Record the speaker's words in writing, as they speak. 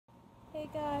Hey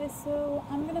guys, so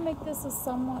I'm gonna make this a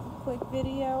somewhat quick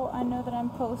video. I know that I'm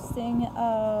posting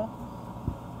a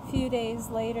few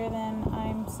days later than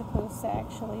I'm supposed to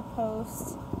actually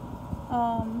post.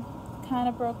 Kind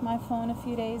of broke my phone a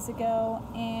few days ago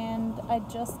and I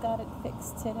just got it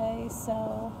fixed today,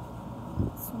 so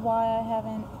that's why I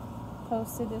haven't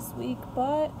posted this week.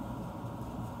 But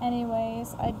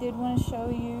anyways, I did want to show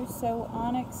you. So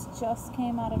Onyx just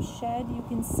came out of shed. You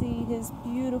can see his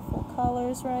beautiful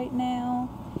colors right now,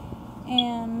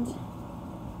 and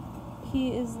he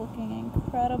is looking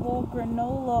incredible.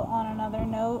 Granola, on another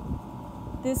note,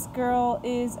 this girl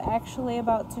is actually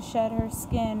about to shed her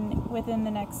skin within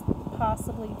the next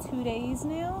possibly 2 days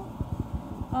now.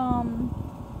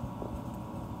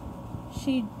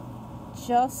 She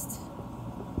just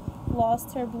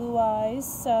lost her blue eyes,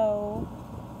 so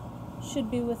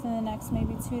should be within the next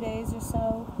maybe 2 days or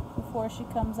so before she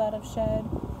comes out of shed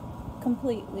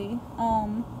completely.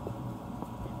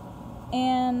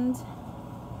 And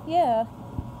yeah,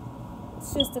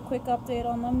 it's just a quick update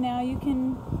on them. Now you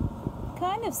can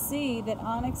kind of see that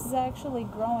Onyx is actually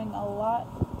growing a lot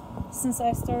since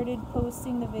I started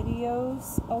posting the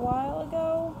videos a while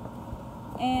ago,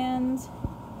 and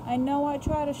I know I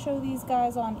try to show these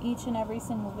guys on each and every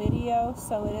single video,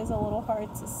 so it is a little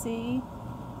hard to see.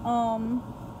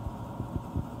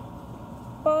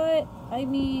 But I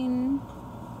mean,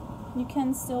 you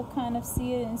can still kind of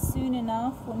see it, and soon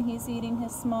enough, when he's eating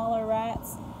his smaller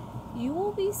rats, you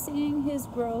will be seeing his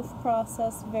growth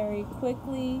process very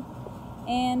quickly.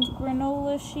 And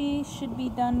Granola, she should be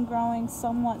done growing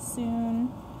somewhat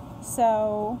soon,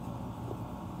 so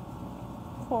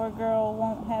poor girl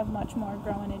won't have much more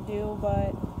growing to do,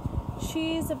 but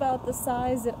she's about the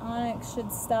size that Onyx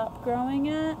should stop growing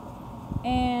at,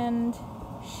 and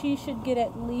she should get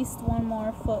at least 1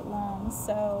 more foot long.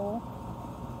 So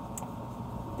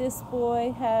this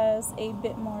boy has a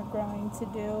bit more growing to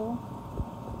do,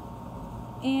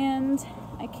 and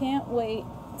I can't wait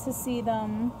to see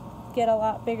them get a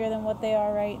lot bigger than what they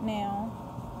are right now.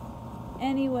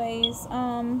 Anyways,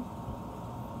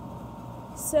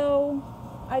 so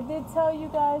I did tell you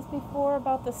guys before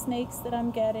about the snakes that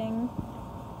I'm getting.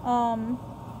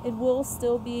 It will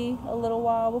still be a little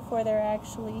while before they're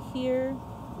actually here,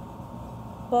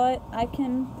 but I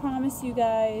can promise you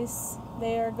guys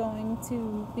they are going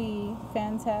to be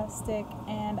fantastic,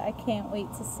 and I can't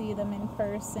wait to see them in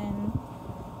person.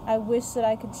 I wish that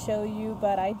I could show you,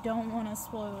 but I don't want to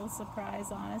spoil the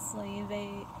surprise, honestly.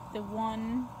 The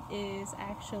one is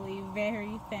actually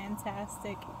very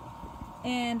fantastic,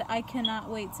 and I cannot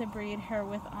wait to breed her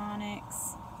with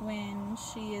Onyx when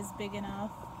she is big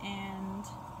enough. And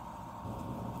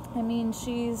I mean,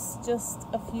 she's just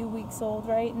a few weeks old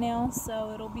right now,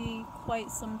 so it'll be quite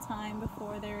some time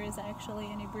before there is actually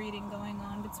any breeding going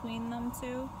on between them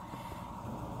two.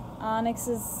 Onyx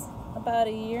is about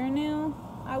a year now,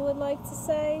 I would like to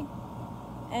say,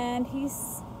 and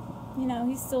he's, you know,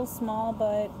 he's still small,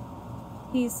 but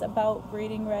he's about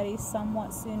breeding ready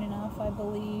somewhat soon enough, I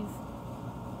believe.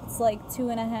 It's like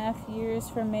 2.5 years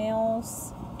for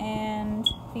males, and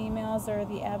females are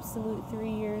the absolute 3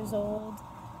 years old.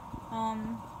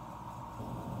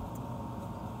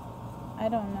 I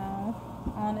don't know.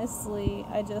 Honestly,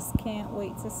 I just can't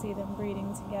wait to see them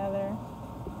breeding together.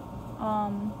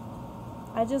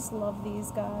 I just love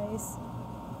these guys.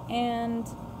 And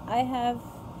I have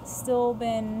still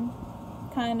been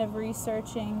kind of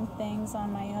researching things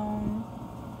on my own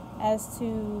as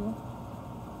to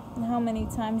how many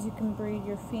times you can breed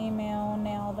your female.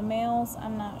 Now, the males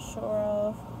I'm not sure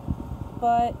of,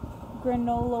 but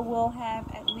Granola will have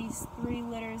at least 3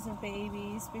 litters of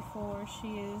babies before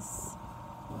she is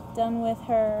done with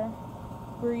her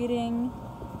breeding,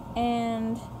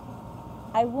 and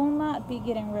I will not be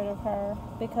getting rid of her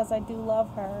because I do love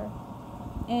her,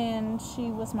 and she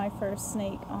was my first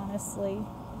snake, honestly.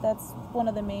 That's one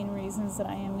of the main reasons that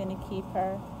I am going to keep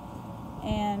her,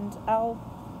 and I'll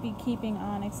be keeping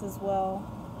Onyx as well.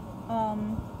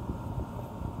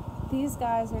 These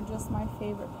guys are just my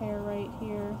favorite pair right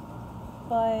here,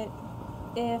 but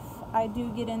if I do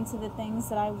get into the things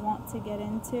that I want to get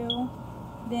into,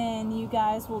 then you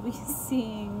guys will be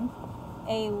seeing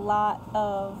a lot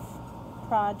of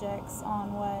projects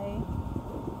on way.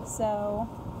 So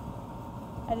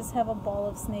I just have a ball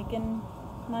of snakes in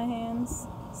my hand.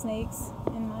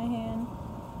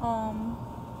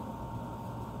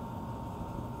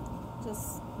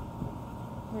 Just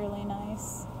really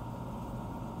nice.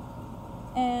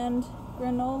 And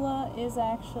Granola is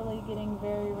actually getting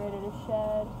very ready to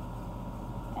shed,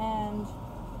 and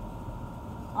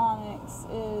Onyx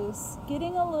is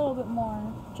getting a little bit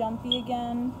more jumpy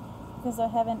again because I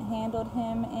haven't handled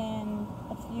him in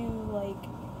a few, like,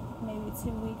 maybe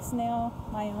 2 weeks now.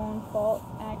 My own fault,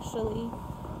 actually.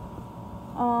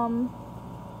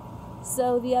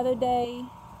 So the other day,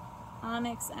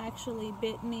 Onyx actually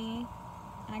bit me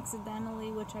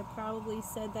accidentally, which I probably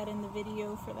said that in the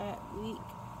video for that week.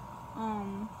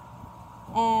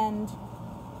 And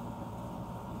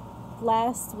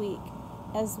last week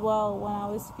as well, when I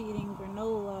was feeding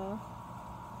Granola,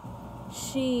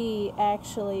 she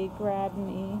actually grabbed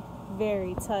me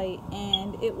very tight,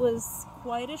 and it was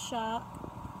quite a shock.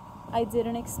 I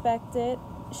didn't expect it.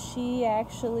 She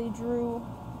actually drew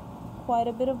quite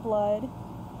a bit of blood,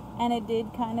 and it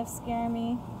did kind of scare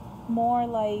me. More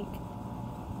like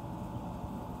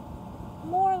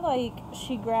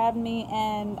she grabbed me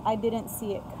and I didn't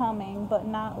see it coming, but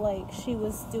not like she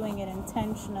was doing it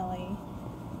intentionally.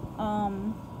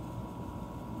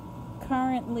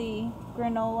 Currently,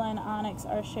 Granola and Onyx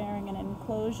are sharing an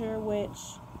enclosure,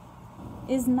 which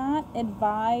is not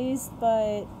advised,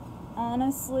 but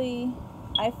honestly,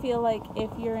 I feel like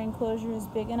if your enclosure is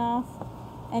big enough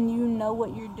and you know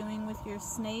what you're doing with your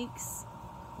snakes,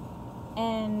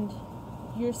 and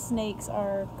your snakes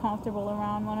are comfortable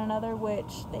around one another,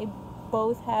 which they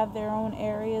both have their own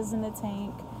areas in the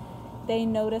tank, they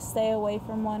know to stay away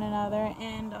from one another,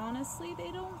 and honestly,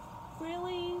 they don't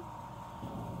really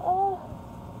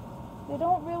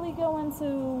go into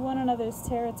one another's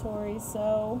territory.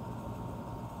 So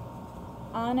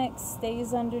Onyx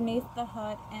stays underneath the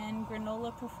hut and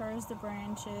Granola prefers the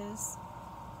branches,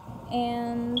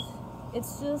 and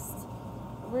it's just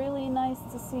really nice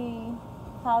to see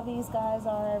how these guys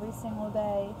are every single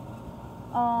day.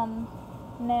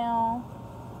 Now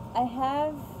I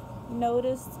have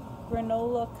noticed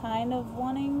Granola kind of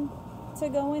wanting to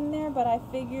go in there, but I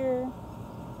figure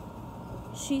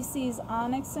she sees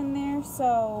Onyx in there,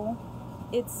 so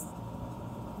it's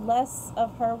less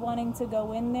of her wanting to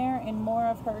go in there and more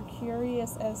of her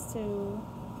curious as to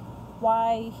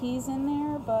why he's in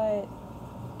there. But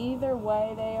either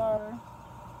way, they are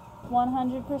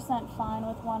 100% fine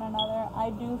with one another. I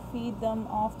do feed them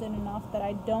often enough that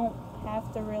I don't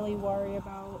have to really worry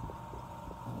about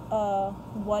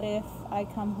what if I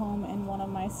come home and one of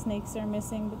my snakes are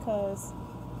missing, because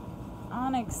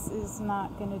Onyx is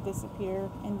not going to disappear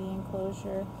in the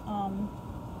enclosure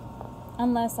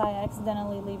unless I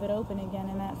accidentally leave it open again.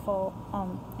 In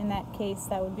that case,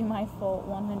 that would be my fault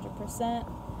 100%,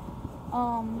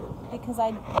 because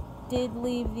I did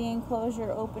leave the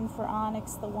enclosure open for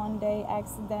Onyx the one day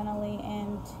accidentally,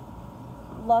 and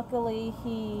luckily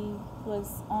he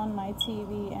was on my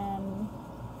TV and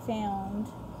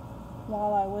found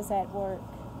while I was at work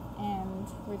and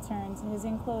returned to his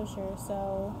enclosure.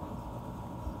 So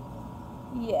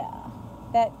yeah,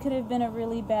 that could have been a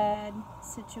really bad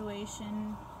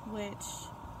situation, which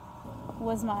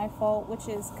was my fault, which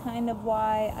is kind of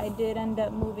why I did end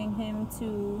up moving him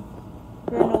to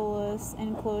Granola's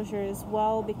enclosure as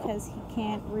well, because he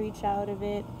can't reach out of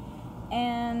it.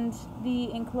 And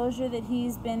the enclosure that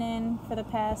he's been in for the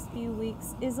past few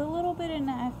weeks is a little bit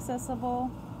inaccessible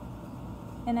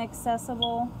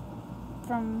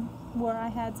from where I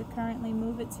had to currently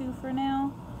move it to for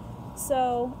now.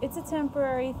 So it's a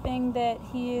temporary thing that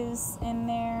he is in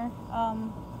there,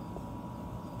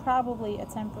 probably a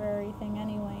temporary thing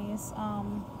anyways.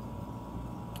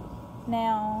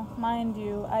 Now, mind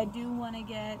you, I do want to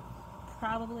get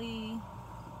probably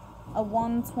a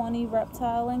 120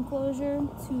 reptile enclosure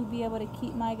to be able to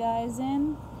keep my guys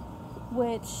in,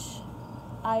 which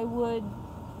I would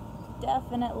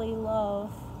definitely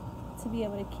love to be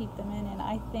able to keep them in, and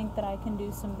I think that I can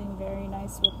do something very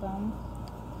nice with them.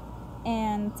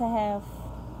 And to have,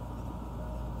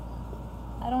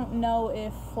 I don't know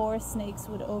if 4 snakes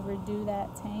would overdo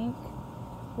that tank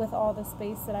with all the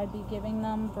space that I'd be giving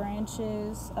them,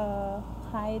 branches,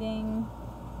 hiding,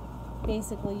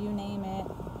 basically you name it.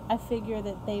 I figure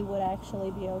that they would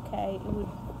actually be okay. It would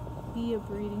be a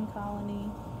breeding colony.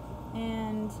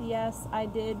 And yes, I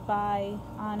did buy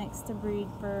Onyx to breed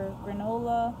for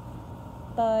Granola,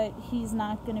 but he's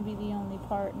not going to be the only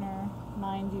partner,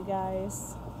 mind you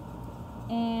guys.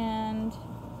 And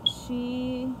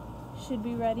she should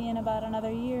be ready in about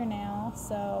another year now,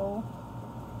 so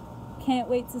can't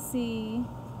wait to see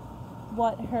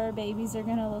what her babies are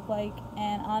going to look like.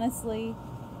 And honestly,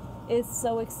 it's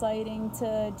so exciting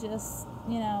to just,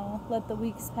 let the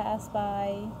weeks pass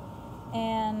by.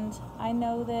 And I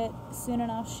know that soon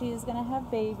enough she is going to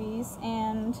have babies,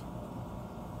 and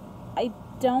I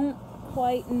don't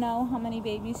quite know how many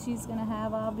babies she's going to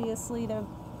have. Obviously, the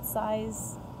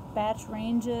size batch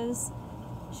ranges.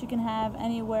 She can have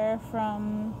anywhere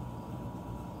from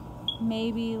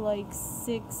maybe like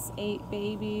 6, 8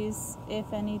 babies,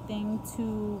 if anything,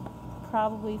 to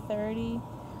probably 30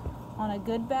 on a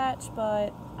good batch,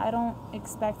 but I don't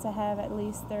expect to have at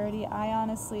least 30. I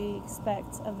honestly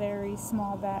expect a very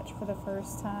small batch for the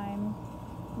first time,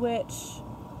 which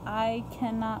I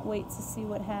cannot wait to see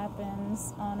what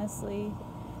happens, honestly,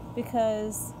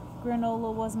 because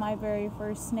Granola was my very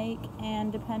first snake,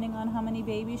 and depending on how many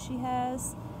babies she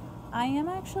has, I am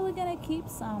actually gonna keep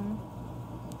some.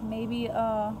 Maybe 2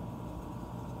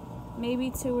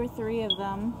 or 3 of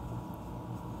them.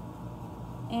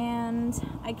 And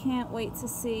I can't wait to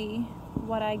see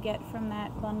what I get from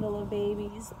that bundle of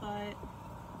babies, but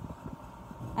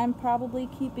I'm probably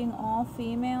keeping all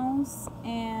females,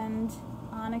 and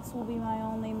Onyx will be my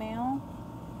only male.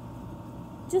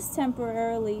 Just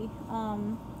temporarily,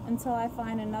 until I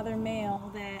find another male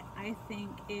that I think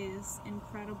is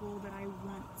incredible that I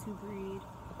want to breed.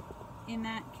 In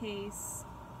that case,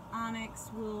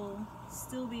 Onyx will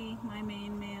still be my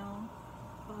main male,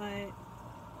 but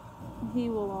he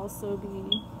will also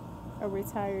be a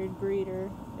retired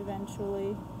breeder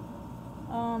eventually.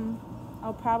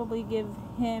 I'll probably give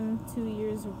him 2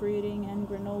 years of breeding and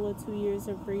Granola 2 years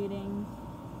of breeding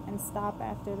and stop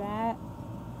after that.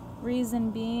 Reason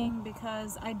being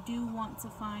because I do want to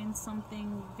find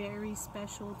something very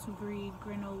special to breed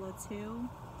Granola to.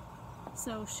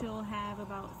 So she'll have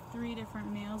about 3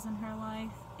 different males in her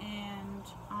life, and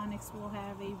Onyx will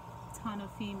have a ton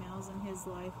of females in his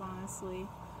life, honestly.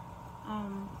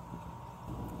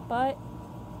 But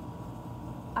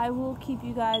I will keep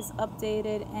you guys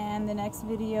updated, and the next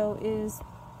video is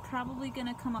probably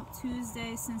gonna come up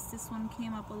Tuesday, since this one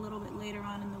came up a little bit later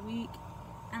on in the week.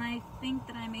 And I think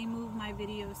that I may move my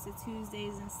videos to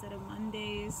Tuesdays instead of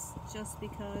Mondays, just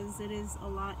because it is a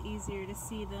lot easier to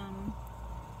see them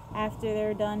after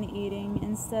they're done eating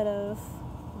instead of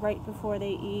right before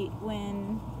they eat,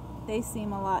 when they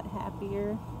seem a lot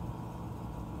happier.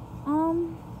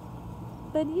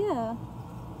 But yeah,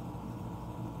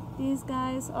 these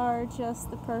guys are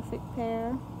just the perfect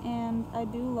pair, and I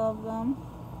do love them.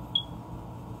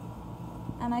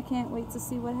 And I can't wait to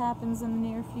see what happens in the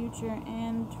near future.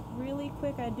 And really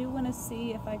quick, I do want to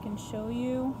see if I can show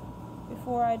you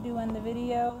before I do end the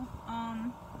video.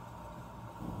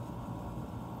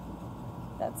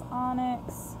 That's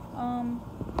Onyx.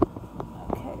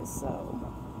 Okay, so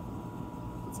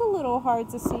it's a little hard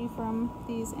to see from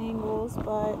these angles,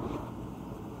 but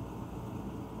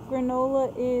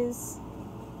Granola is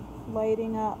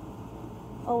lighting up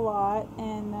a lot,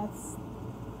 and that's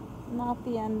not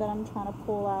the end that I'm trying to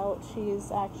pull out. She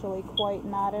is actually quite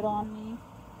knotted on me.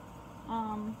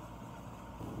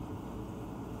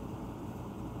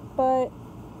 But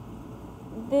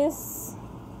this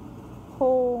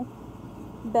whole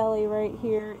belly right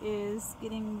here is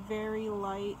getting very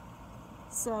light,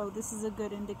 so this is a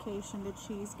good indication that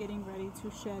she's getting ready to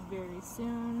shed very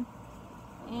soon.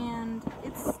 And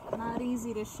it's not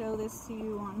easy to show this to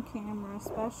you on camera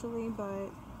especially,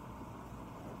 but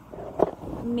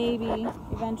maybe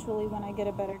eventually when I get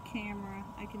a better camera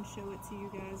I can show it to you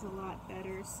guys a lot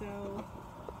better. So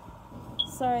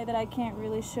sorry that I can't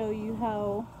really show you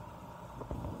how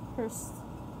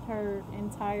her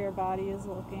entire body is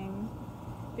looking,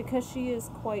 because she is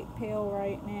quite pale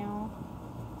right now.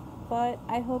 But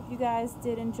I hope you guys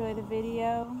did enjoy the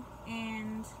video,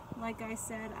 and like I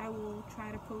said, I will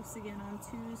try to post again on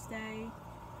Tuesday,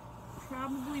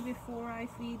 probably before I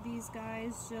feed these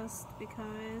guys, just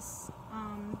because.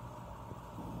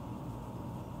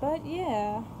 But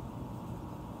yeah,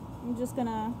 I'm just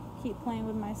gonna keep playing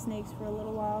with my snakes for a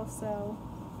little while. So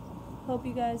hope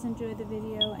you guys enjoyed the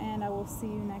video, and I will see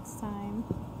you next time.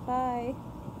 Bye.